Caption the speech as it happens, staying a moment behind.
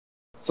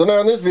So now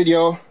in this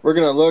video, we're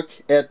going to look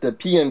at the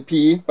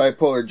PNP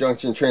Bipolar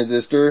Junction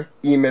transistor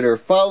emitter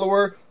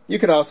follower. You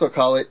could also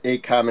call it a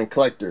common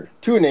collector.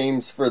 Two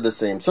names for the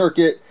same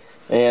circuit,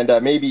 and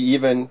maybe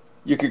even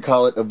you could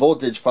call it a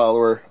voltage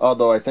follower,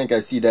 although I think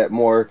I see that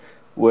more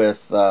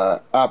with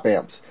op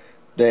amps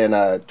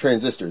than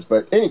transistors.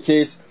 But in any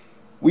case,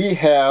 we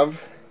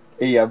have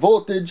a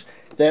voltage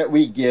that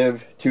we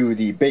give to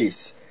the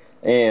base,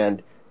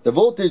 and the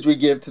voltage we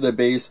give to the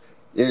base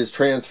is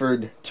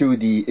transferred to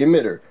the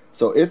emitter.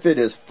 So if it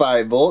is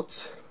 5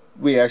 volts,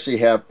 we actually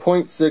have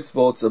 0.6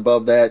 volts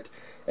above that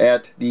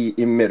at the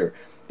emitter.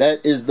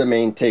 That is the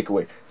main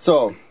takeaway.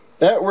 So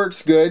that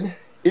works good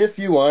if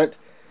you want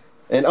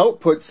an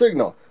output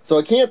signal. So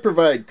it can't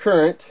provide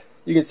current.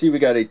 You can see we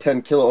got a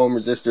 10 kilo ohm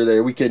resistor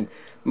there. We can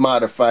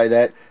modify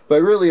that,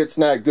 but really it's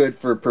not good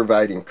for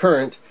providing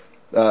current.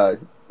 You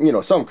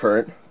know, some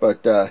current,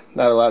 but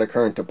not a lot of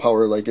current to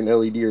power like an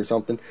LED or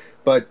something.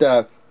 But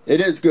it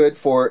is good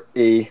for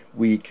a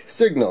weak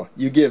signal.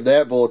 You give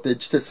that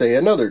voltage to, say,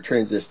 another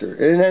transistor,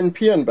 an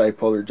NPN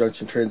bipolar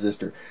junction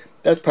transistor.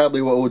 That's probably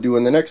what we'll do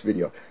in the next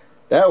video.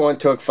 That one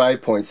took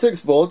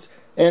 5.6 volts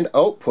and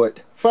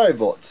output 5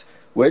 volts,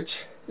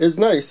 which is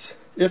nice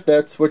if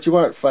that's what you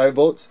want, 5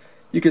 volts.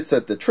 You could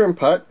set the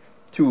trimpot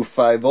to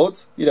 5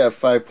 volts. You'd have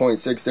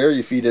 5.6 there.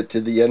 You feed it to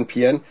the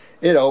NPN.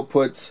 It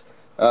outputs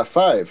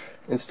 5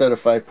 instead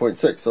of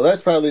 5.6. So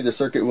that's probably the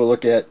circuit we'll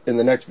look at in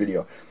the next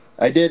video.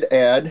 I did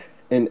add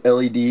an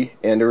LED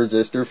and a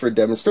resistor for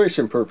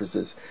demonstration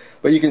purposes,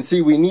 but you can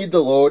see we need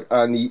the load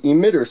on the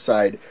emitter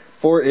side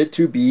for it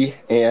to be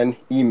an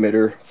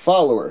emitter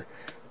follower.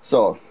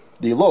 So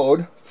the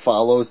load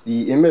follows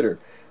the emitter,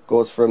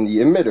 goes from the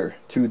emitter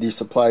to the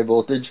supply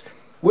voltage,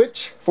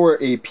 which for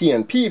a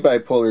PNP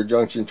bipolar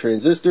junction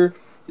transistor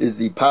is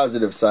the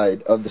positive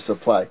side of the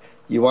supply.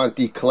 You want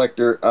the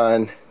collector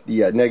on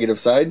the negative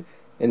side,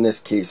 in this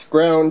case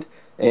ground,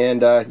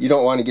 and you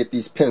don't want to get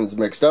these pins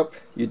mixed up.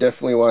 You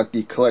definitely want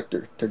the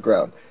collector to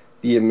ground,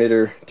 the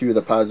emitter to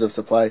the positive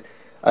supply.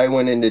 I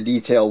went into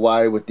detail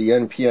why with the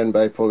NPN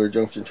bipolar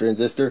junction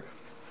transistor.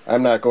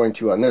 I'm not going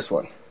to on this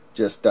one.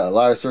 Just a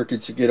lot of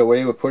circuits you get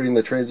away with putting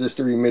the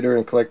transistor, emitter,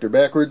 and collector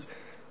backwards.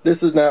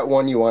 This is not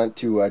one you want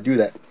to do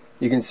that.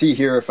 You can see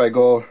here if I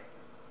go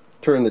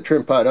turn the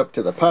trimpot up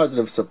to the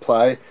positive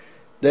supply,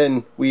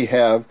 then we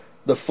have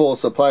the full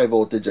supply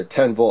voltage at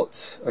 10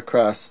 volts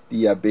across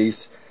the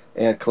base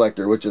and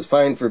collector, which is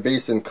fine for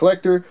base and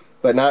collector,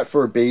 but not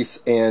for base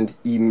and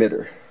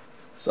emitter.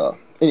 So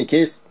in any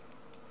case,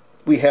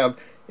 we have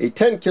a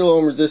 10 kilo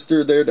ohm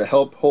resistor there to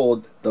help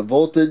hold the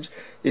voltage.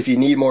 If you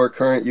need more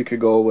current, you could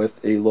go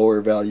with a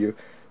lower value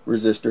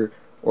resistor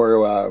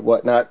or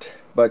whatnot,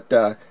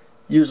 but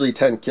usually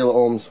 10 kilo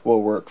ohms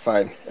will work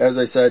fine. As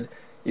I said,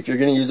 if you're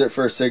going to use it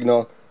for a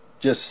signal,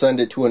 just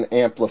send it to an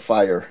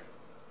amplifier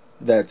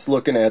that's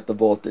looking at the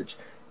voltage.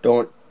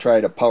 Don't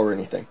try to power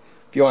anything.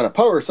 If you want to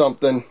power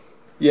something,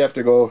 you have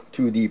to go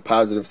to the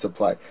positive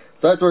supply.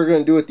 So that's what we're going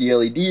to do with the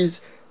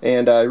LEDs,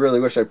 and I really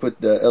wish I put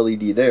the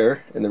LED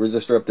there and the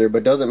resistor up there, but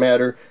it doesn't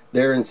matter.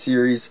 They're in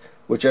series.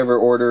 Whichever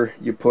order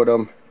you put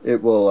them,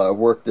 it will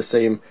work the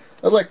same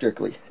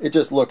electrically. It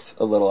just looks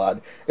a little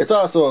odd. It's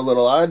also a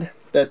little odd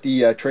that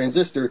the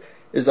transistor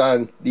is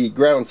on the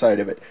ground side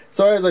of it.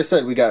 So as I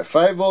said, we got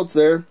 5 volts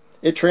there.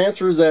 It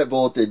transfers that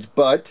voltage,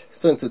 but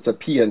since it's a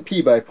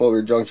PNP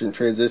bipolar junction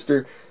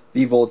transistor,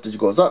 the voltage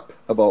goes up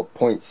about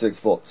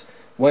 0.6 volts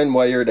when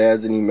wired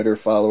as an emitter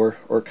follower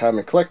or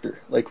common collector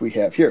like we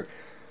have here.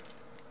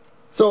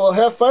 So we'll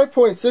have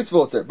 5.6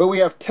 volts there, but we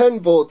have 10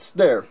 volts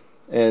there,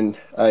 and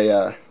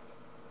I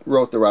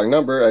wrote the wrong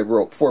number. I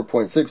wrote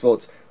 4.6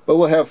 volts, but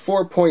we'll have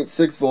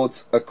 4.6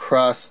 volts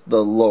across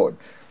the load.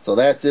 So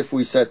that's if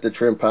we set the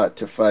trimpot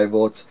to 5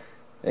 volts,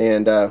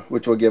 and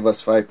which will give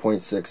us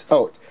 5.6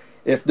 out.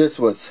 If this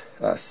was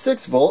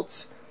 6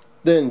 volts,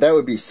 then that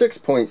would be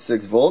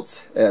 6.6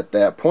 volts at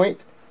that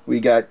point. We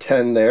got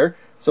 10 there,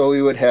 so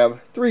we would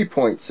have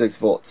 3.6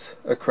 volts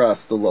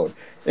across the load.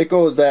 It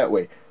goes that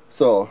way.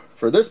 So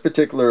for this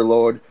particular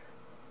load,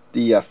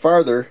 the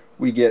farther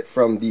we get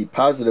from the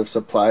positive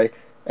supply,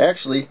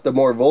 actually the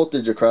more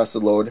voltage across the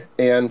load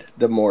and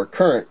the more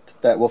current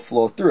that will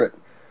flow through it.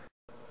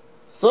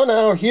 So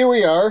now here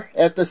we are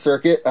at the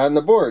circuit on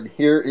the board.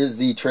 Here is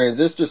the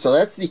transistor, so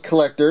that's the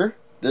collector.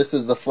 This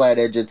is the flat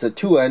edge. It's a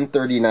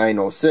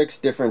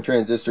 2N3906. Different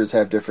transistors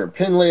have different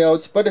pin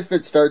layouts, but if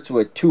it starts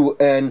with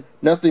 2N,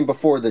 nothing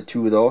before the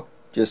 2 though,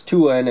 just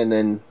 2N and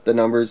then the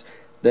numbers,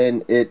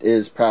 then it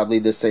is probably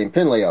the same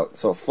pin layout.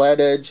 So flat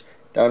edge,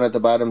 down at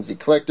the bottom is the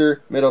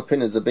collector, middle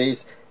pin is the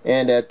base,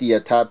 and at the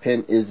top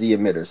pin is the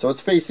emitter. So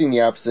it's facing the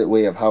opposite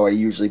way of how I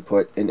usually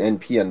put an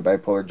NPN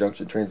bipolar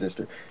junction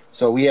transistor.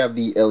 So we have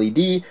the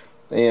LED,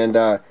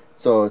 and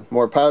so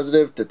more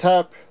positive to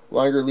top,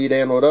 longer lead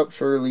anode up,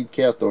 shorter lead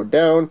cathode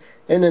down,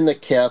 and then the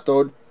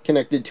cathode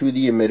connected to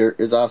the emitter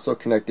is also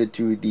connected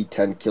to the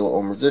 10 kilo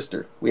ohm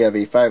resistor. We have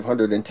a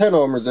 510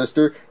 ohm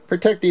resistor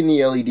protecting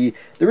the LED.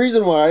 The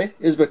reason why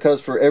is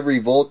because for every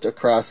volt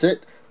across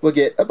it, we'll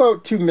get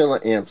about 2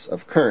 milliamps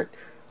of current.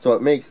 So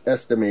it makes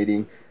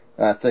estimating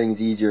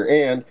things easier,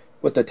 and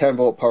with a 10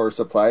 volt power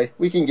supply,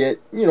 we can get,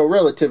 you know,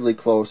 relatively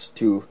close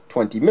to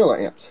 20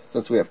 milliamps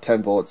since we have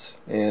 10 volts,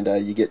 and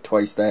you get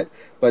twice that,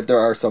 but there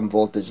are some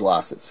voltage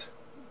losses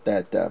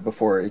that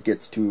before it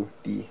gets to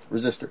the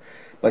resistor.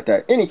 But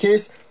in any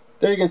case,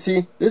 there you can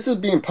see this is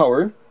being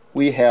powered.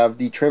 We have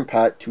the trim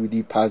pot to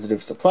the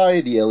positive supply.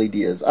 The LED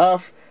is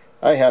off.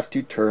 I have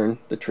to turn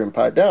the trim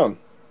pot down,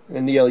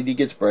 and the LED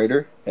gets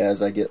brighter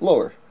as I get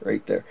lower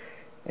right there.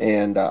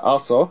 And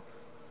also,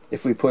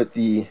 if we put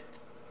the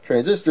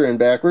transistor in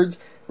backwards,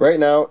 right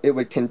now it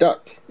would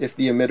conduct if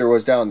the emitter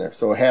was down there,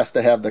 so it has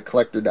to have the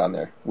collector down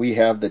there. We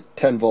have the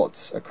 10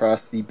 volts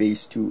across the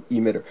base to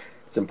emitter.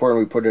 It's important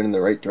we put it in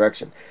the right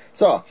direction.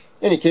 So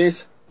in any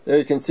case, there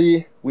you can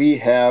see we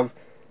have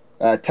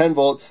 10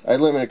 volts. I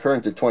limit the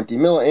current to 20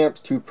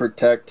 milliamps to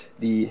protect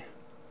the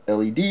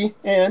LED,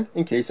 and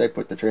in case I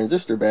put the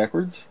transistor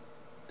backwards,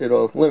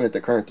 it'll limit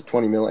the current to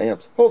 20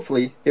 milliamps.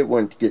 Hopefully it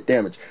won't get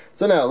damaged.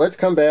 So now let's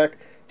come back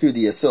to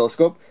the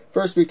oscilloscope.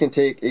 First we can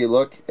take a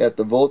look at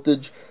the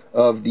voltage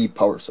of the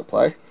power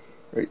supply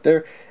right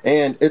there,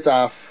 and it's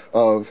off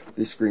of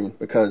the screen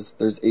because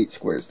there's 8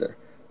 squares there.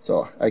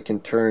 So I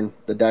can turn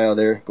the dial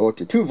there, go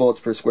to 2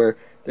 volts per square.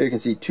 There you can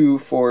see 2,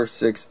 4,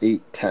 6,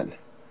 8, 10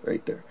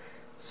 right there.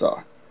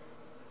 So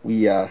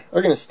we are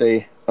going to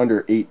stay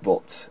under 8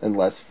 volts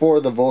unless for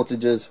the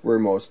voltages we're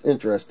most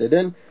interested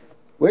in,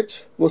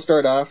 which we'll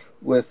start off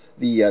with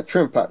the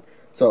trim pot.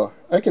 So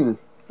I can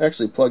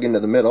actually plug into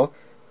the middle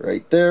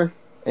right there,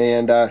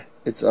 and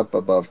it's up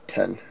above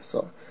 10.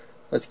 So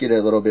let's get it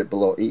a little bit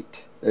below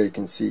 8. There you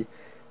can see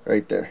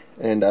right there,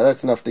 and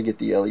that's enough to get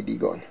the LED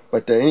going.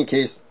 But in any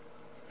case,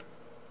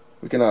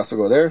 we can also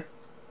go there,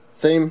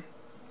 same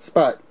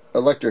spot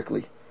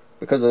electrically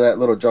because of that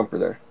little jumper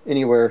there,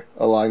 anywhere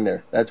along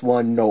there. That's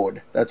one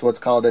node. That's what's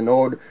called a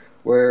node,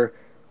 where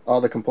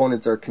all the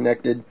components are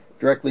connected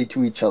directly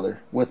to each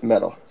other with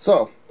metal.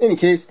 So in any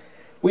case,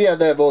 we have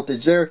that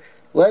voltage there.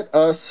 Let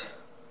us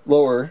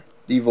lower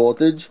the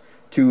voltage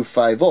to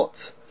 5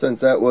 volts, since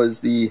that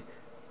was the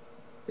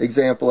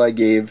example I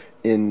gave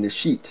in the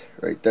sheet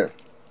right there.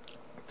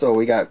 So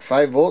we got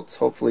 5 volts.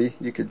 Hopefully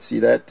you could see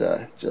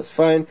that just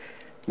fine.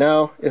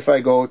 Now if I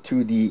go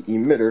to the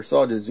emitter, so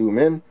I'll just zoom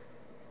in.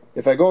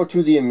 If I go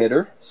to the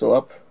emitter, so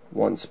up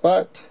one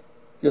spot,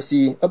 you'll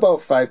see about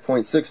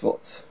 5.6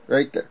 volts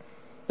right there.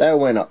 That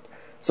went up.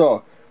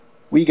 So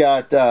we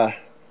got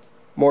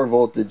more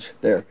voltage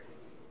there.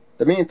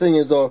 The main thing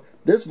is though,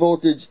 this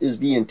voltage is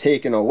being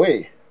taken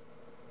away,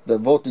 the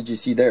voltage you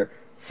see there,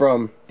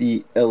 from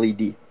the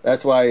LED.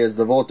 That's why as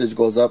the voltage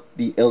goes up,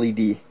 the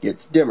LED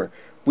gets dimmer.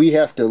 We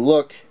have to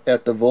look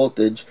at the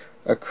voltage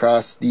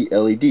across the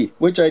LED,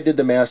 which I did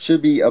the math,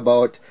 should be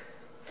about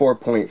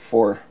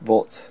 4.4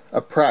 volts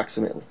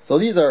approximately. So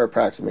these are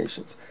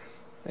approximations,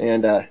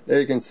 and there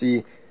you can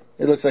see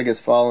it looks like it's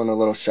fallen a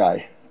little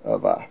shy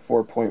of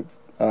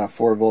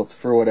 4.4 volts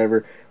for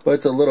whatever, but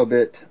it's a little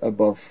bit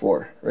above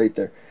 4 right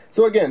there.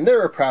 So again,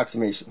 they're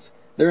approximations,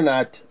 they're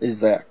not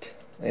exact,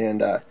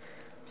 and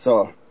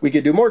so we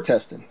could do more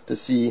testing to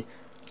see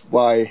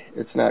why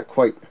it's not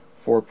quite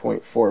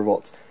 4.4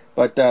 volts.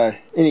 But in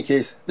any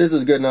case, this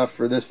is good enough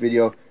for this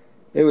video.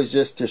 It was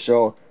just to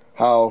show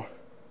how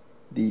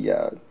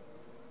the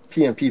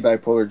PNP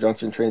Bipolar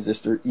Junction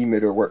transistor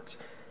emitter works.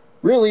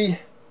 Really,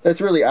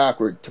 that's really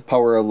awkward to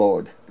power a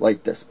load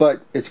like this,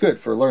 but it's good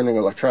for learning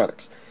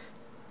electronics.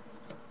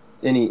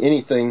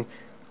 Anything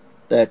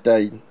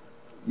that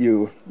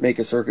you make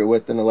a circuit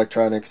with in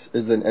electronics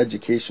is an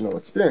educational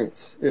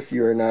experience if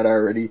you are not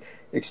already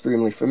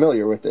extremely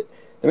familiar with it.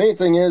 The main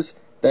thing is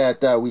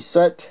that we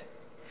set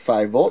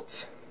 5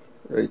 volts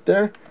right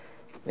there,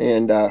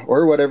 and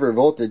or whatever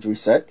voltage we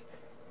set,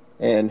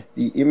 and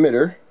the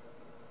emitter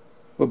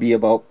will be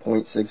about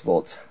 0.6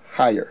 volts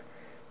higher.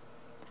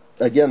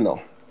 Again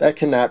though, that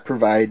cannot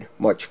provide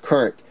much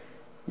current.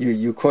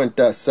 You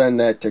couldn't send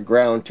that to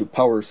ground to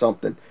power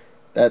something.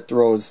 That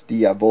throws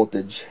the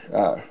voltage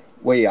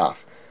way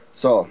off.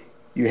 So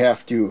you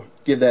have to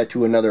give that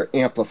to another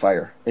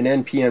amplifier. An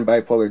NPN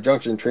bipolar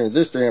junction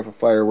transistor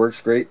amplifier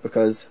works great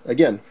because,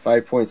 again,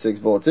 5.6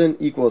 volts in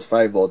equals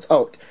 5 volts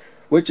out,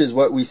 which is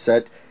what we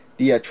set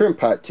the trim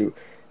pot to.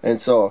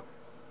 And so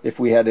if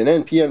we had an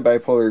NPN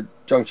bipolar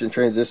junction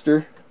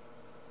transistor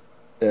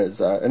as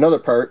another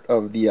part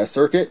of the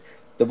circuit,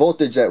 the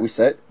voltage that we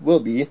set will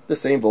be the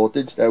same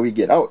voltage that we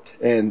get out.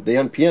 And the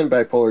NPN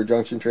bipolar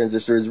junction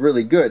transistor is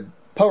really good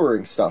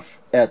powering stuff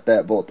at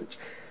that voltage.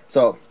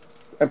 So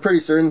I'm pretty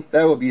certain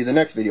that will be the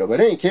next video. But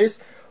in any case,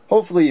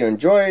 hopefully you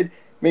enjoyed.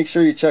 Make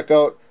sure you check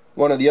out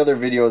one of the other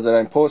videos that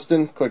I'm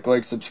posting. Click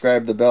like,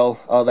 subscribe, the bell,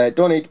 all that.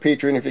 Donate to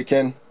Patreon if you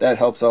can. That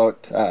helps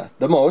out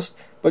the most.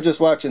 But just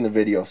watching the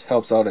videos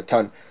helps out a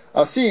ton.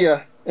 I'll see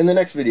you in the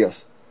next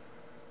videos.